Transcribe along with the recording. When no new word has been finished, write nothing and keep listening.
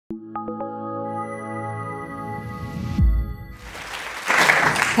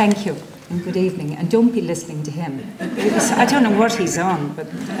Thank you, and good evening. And don't be listening to him. I don't know what he's on, but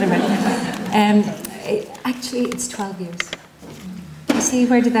anyway. Actually, it's 12 years. See,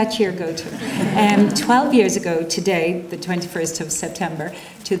 where did that year go to? 12 years ago today, the 21st of September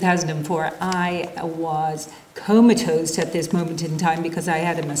 2004, I was comatose at this moment in time because I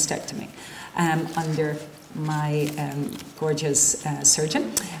had a mastectomy under my gorgeous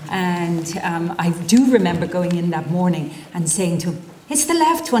surgeon. And I do remember going in that morning and saying to him, it's the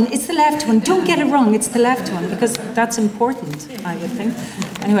left one, it's the left one, don't get it wrong, it's the left one, because that's important, I would think.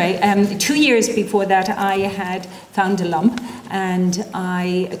 Anyway, 2 years before that, I had found a lump, and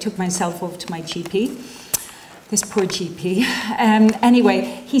I took myself over to my GP, this poor GP.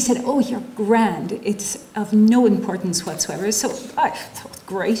 Anyway, he said, oh, you're grand, it's of no importance whatsoever. So I thought,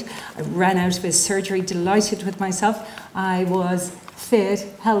 great. I ran out of his surgery, delighted with myself. I was fit,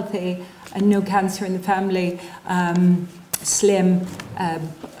 healthy, and no cancer in the family. Slim,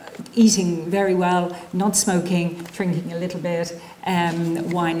 eating very well, not smoking, drinking a little bit,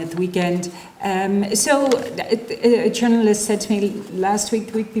 wine at the weekend. So a journalist said to me last week,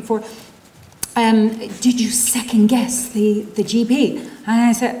 the week before, did you second guess the GP? And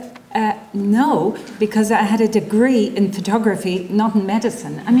I said, no, because I had a degree in photography, not in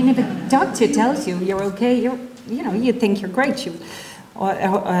medicine. I mean, if a doctor tells you you're okay, you think you're great.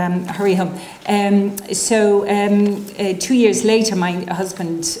 Hurry home. 2 years later, my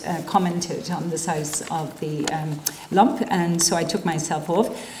husband commented on the size of the lump, and so I took myself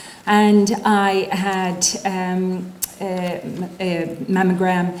off. And I had a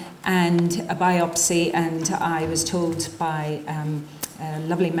mammogram and a biopsy, and I was told by a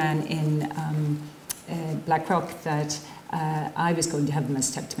lovely man in Blackrock that I was going to have a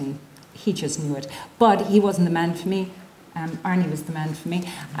mastectomy. He just knew it. But he wasn't the man for me. Arnie was the man for me,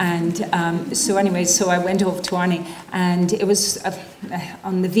 and so I went off to Arnie, and it was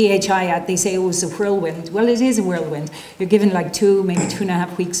on the VHI ad, they say it was a whirlwind. Well, it is a whirlwind. You're given like 2, maybe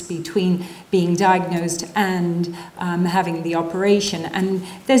 2.5 weeks between being diagnosed and having the operation, and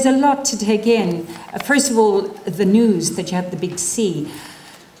there's a lot to take in. First of all, the news that you have the big C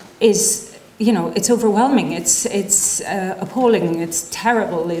is, it's overwhelming. It's appalling. It's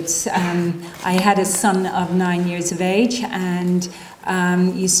terrible. I had a son of 9 years of age, and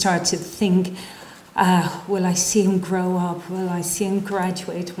you start to think, will I see him grow up? Will I see him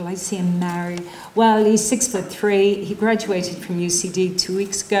graduate? Will I see him marry? Well, he's 6'3". He graduated from UCD 2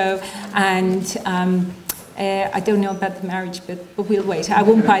 weeks ago, and I don't know about the marriage bit, but we'll wait. I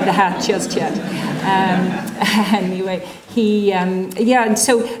won't buy the hat just yet. Anyway, and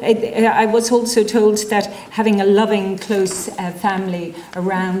so I was also told that having a loving, close family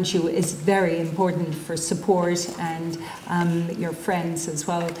around you is very important for support, and your friends as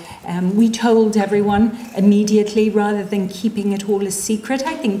well. We told everyone immediately rather than keeping it all a secret.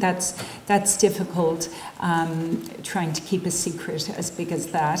 I think that's difficult, trying to keep a secret as big as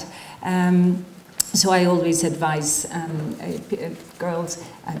that. So I always advise girls,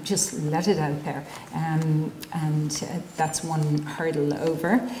 just let it out there, and that's one hurdle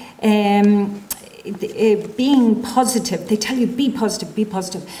over. Being positive, they tell you be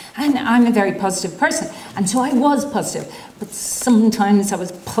positive, and I'm a very positive person, and so I was positive, but sometimes I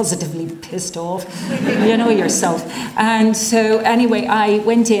was positively pissed off, you know yourself. And so anyway, I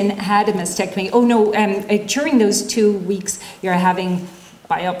went in, had a mastectomy. Oh no, during those 2 weeks you're having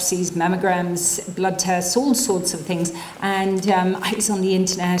biopsies, mammograms, blood tests, all sorts of things. And I was on the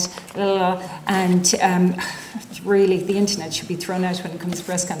internet, and really the internet should be thrown out when it comes to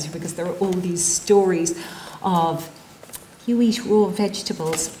breast cancer, because there are all these stories of, if you eat raw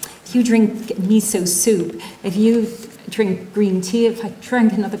vegetables, if you drink miso soup, if you drink green tea, if I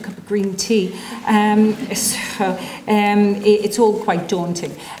drank another cup of green tea, it's all quite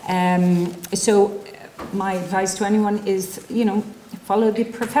daunting. So my advice to anyone is, follow the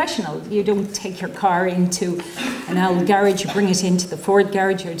professional. You don't take your car into an old garage, you bring it into the Ford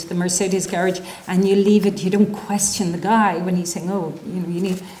garage or to the Mercedes garage, and you leave it. You don't question the guy when he's saying, oh, you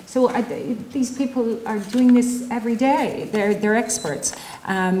need. So these people are doing this every day. They're experts,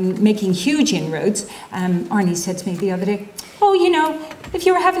 making huge inroads. Arnie said to me the other day, oh, if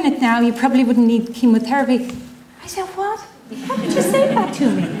you were having it now, you probably wouldn't need chemotherapy. I said, what? How did you say that to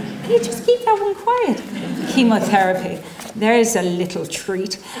me? Can you just keep that one quiet? Chemotherapy. There's a little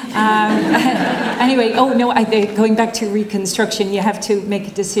treat. Anyway, going back to reconstruction, you have to make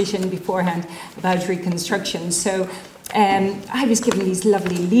a decision beforehand about reconstruction. So I was given these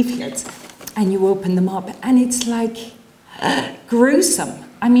lovely leaflets, and you open them up, and it's like gruesome.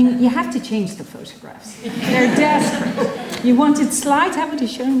 I mean, you have to change the photographs. They're desperate. You wanted slides? I would have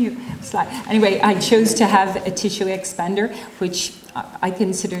shown you slide. Anyway, I chose to have a tissue expander, which I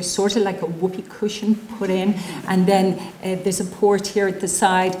consider sort of like a whoopee cushion put in, and then there's a port here at the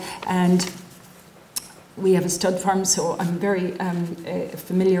side, and we have a stud farm, so I'm very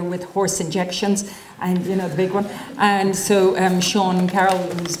familiar with horse injections, and you know, the big one. And so Sean Carroll,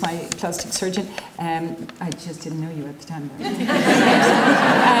 who's my plastic surgeon, I just didn't know you at the time.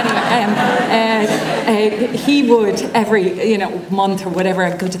 He would every month or whatever,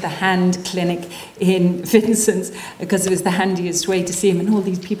 I'd go to the hand clinic in Vincent's, because it was the handiest way to see him, and all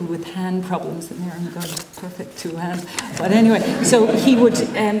these people with hand problems, and there, oh God, perfect 2 hands. But anyway, so he would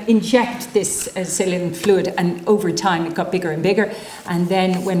inject this saline fluid, and over time it got bigger and bigger, and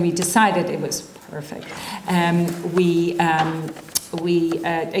then when we decided it was perfect,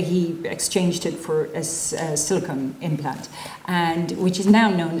 he exchanged it for a silicone implant, and which is now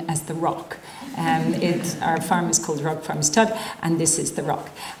known as the Rock. Our farm is called Rock Farm Stud, and this is the Rock.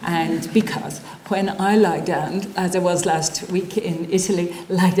 And because when I lie down, as I was last week in Italy,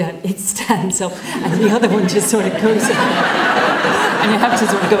 lie down, it stands up, and the other one just sort of goes up. And you have to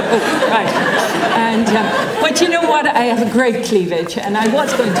sort of go, oh, right. And, but you know what? I have a great cleavage, and I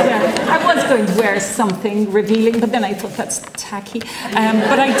was going to wear something revealing, but then I thought that's tacky.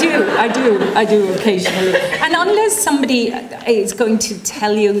 But I do occasionally. And unless somebody is going to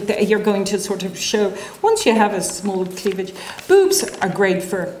tell you that you're going to sort of show, once you have a small cleavage, boobs are great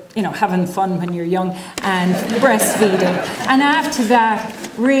for, having fun when you're young and breastfeeding. And after that,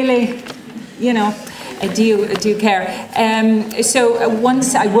 really, do you care? So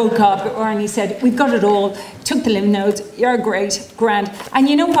once I woke up, Arnie said, we've got it all, took the lymph nodes, you're great, grand. And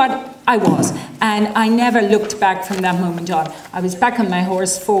you know what? I was. And I never looked back from that moment on. I was back on my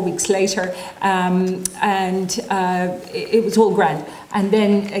horse 4 weeks later, and it was all grand. And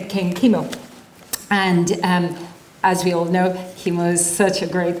then came chemo. And as we all know, chemo is such a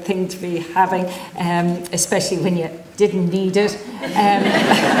great thing to be having, especially when you didn't need it,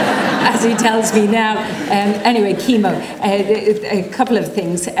 as he tells me now. Anyway, chemo, a couple of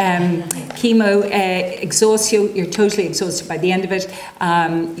things. Chemo exhausts you, you're totally exhausted by the end of it,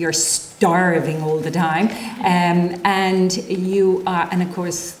 you're starving all the time, and of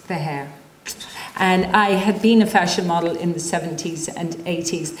course, the hair. And I had been a fashion model in the 70s and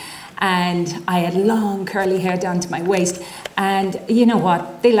 80s, and I had long curly hair down to my waist, and you know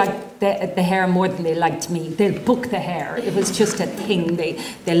what, they liked the hair more than they liked me. They'll book the hair. It was just a thing. They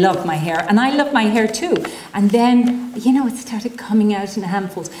loved my hair, and I loved my hair too. And then, it started coming out in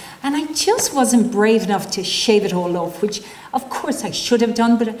handfuls, and I just wasn't brave enough to shave it all off, which of course I should have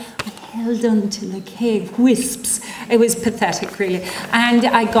done, but I held on to like hair wisps. It was pathetic, really. And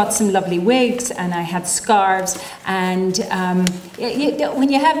I got some lovely wigs, and I had scarves, and when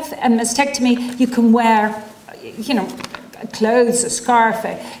you have a mastectomy, you can wear, clothes, a scarf,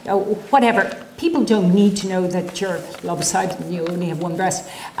 whatever. People don't need to know that you're lopsided and you only have one breast.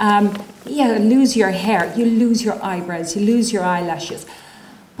 You lose your hair, you lose your eyebrows, you lose your eyelashes.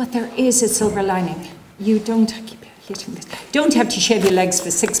 But there is a silver lining. You don't keep hitting this. Don't have to shave your legs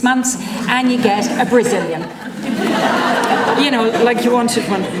for 6 months, and you get a Brazilian. Like you wanted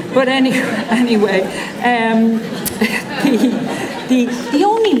one. But anyway, the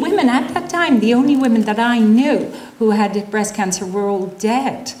only women at that time, the only women that I knew who had breast cancer were all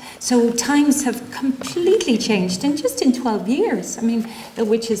dead. So times have completely changed, and just in 12 years,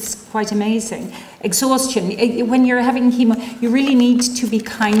 which is quite amazing. Exhaustion, when you're having chemo, you really need to be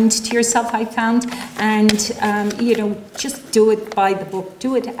kind to yourself, I found, and just do it by the book,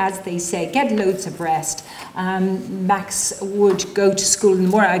 do it as they say, get loads of rest. Max would go to school in the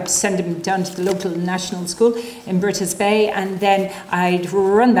morning. I'd send him down to the local national school in Britas Bay, and then I'd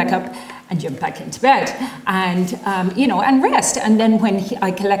run back up and jump back into bed, and and rest. And then when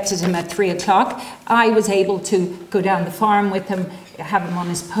I collected him at 3 o'clock, I was able to go down the farm with him, have him on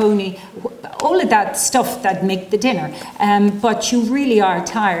his pony, all of that stuff that make the dinner. But you really are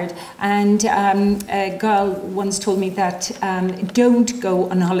tired. And a girl once told me that don't go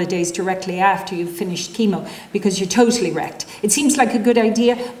on holidays directly after you've finished chemo, because you're totally wrecked. It seems like a good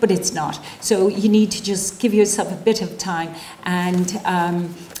idea, but it's not. So you need to just give yourself a bit of time. And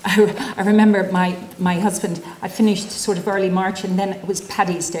I remember my husband, I finished sort of early March, and then it was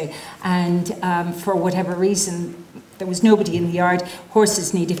Paddy's Day, and for whatever reason, there was nobody in the yard.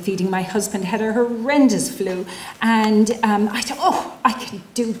 Horses needed feeding. My husband had a horrendous flu, and I thought, oh, I can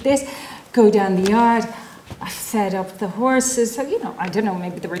do this. Go down the yard. I fed up the horses. So, I don't know,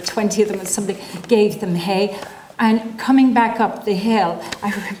 maybe there were 20 of them or something. Gave them hay. And coming back up the hill,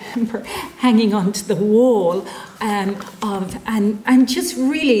 I remember hanging onto the wall and just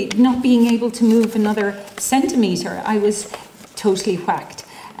really not being able to move another centimetre. I was totally whacked.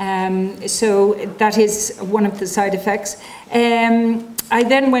 So that is one of the side effects. I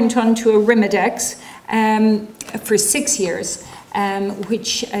then went on to Arimidex for 6 years.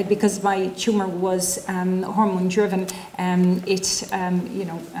 Which, because my tumour was hormone driven,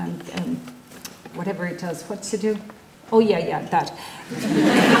 whatever it does, what's it do? Oh yeah, that.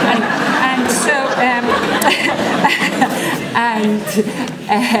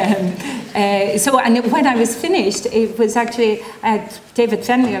 And when I was finished, it was actually David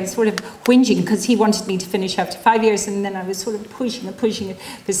Fenley. I was sort of whinging because he wanted me to finish after 5 years, and then I was sort of pushing it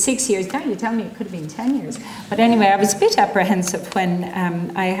for 6 years. Now you tell me it could have been 10 years. But anyway, I was a bit apprehensive when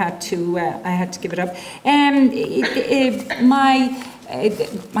I had to give it up.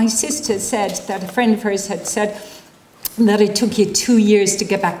 My sister said that a friend of hers had said that it took you 2 years to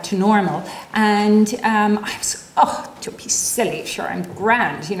get back to normal. And I was, don't be silly, sure, I'm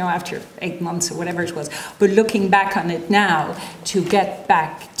grand, after 8 months or whatever it was. But looking back on it now, to get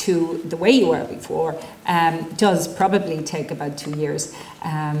back to the way you were before does probably take about 2 years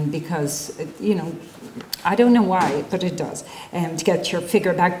because, I don't know why, but it does, to get your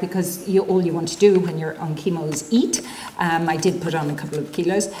figure back, because all you want to do when you're on chemo is eat. I did put on a couple of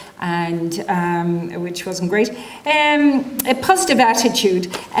kilos, and which wasn't great. A positive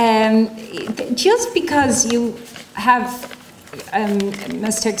attitude, just because you have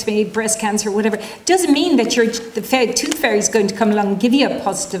mastectomy, breast cancer, whatever, doesn't mean that the tooth fairy is going to come along and give you a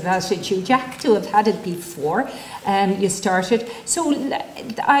positive attitude. You have to have had it before you started. So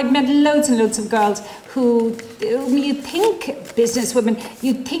I've met loads and loads of girls who you think, businesswomen,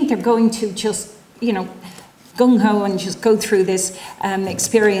 you'd think they're going to just, gung-ho and just go through this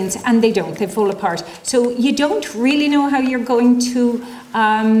experience, and they don't. They fall apart. So you don't really know how you're going to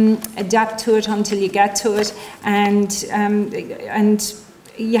adapt to it until you get to it, and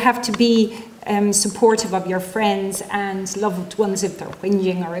you have to be supportive of your friends and loved ones if they're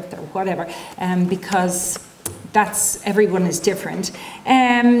whinging or if they're whatever, because everyone is different.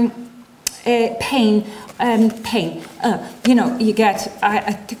 Pain. You get,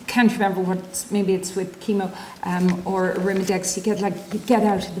 I can't remember maybe it's with chemo or Arimidex, you get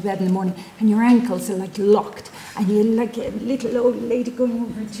out of the bed in the morning and your ankles are like locked, and you're like a little old lady going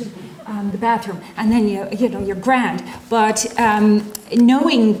over to the bathroom, and then you're grand. But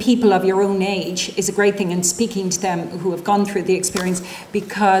knowing people of your own age is a great thing, and speaking to them who have gone through the experience,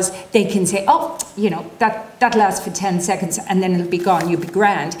 because they can say, that lasts for 10 seconds and then it'll be gone, you'll be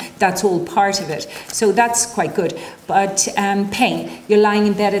grand. That's all part of it. So that's quite good. But pain, you're lying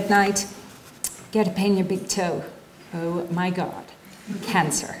in bed at night, get a pain in your big toe. Oh my God.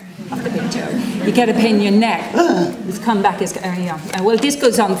 Cancer of the big toe. You get a pain in your neck. It's come back as, well, this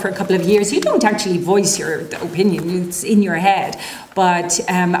goes on for a couple of years. You don't actually voice your opinion, it's in your head. But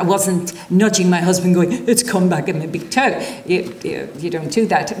I wasn't nudging my husband going, it's come back in my big toe. You don't do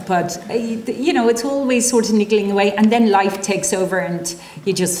that. But, it's always sort of niggling away. And then life takes over, and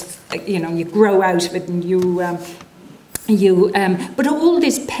you just, you grow out of it, and but all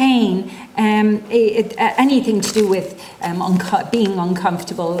this pain, anything to do with being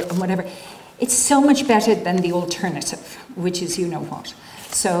uncomfortable and whatever, it's so much better than the alternative, which is what.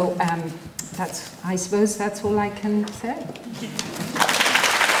 So I suppose that's all I can say.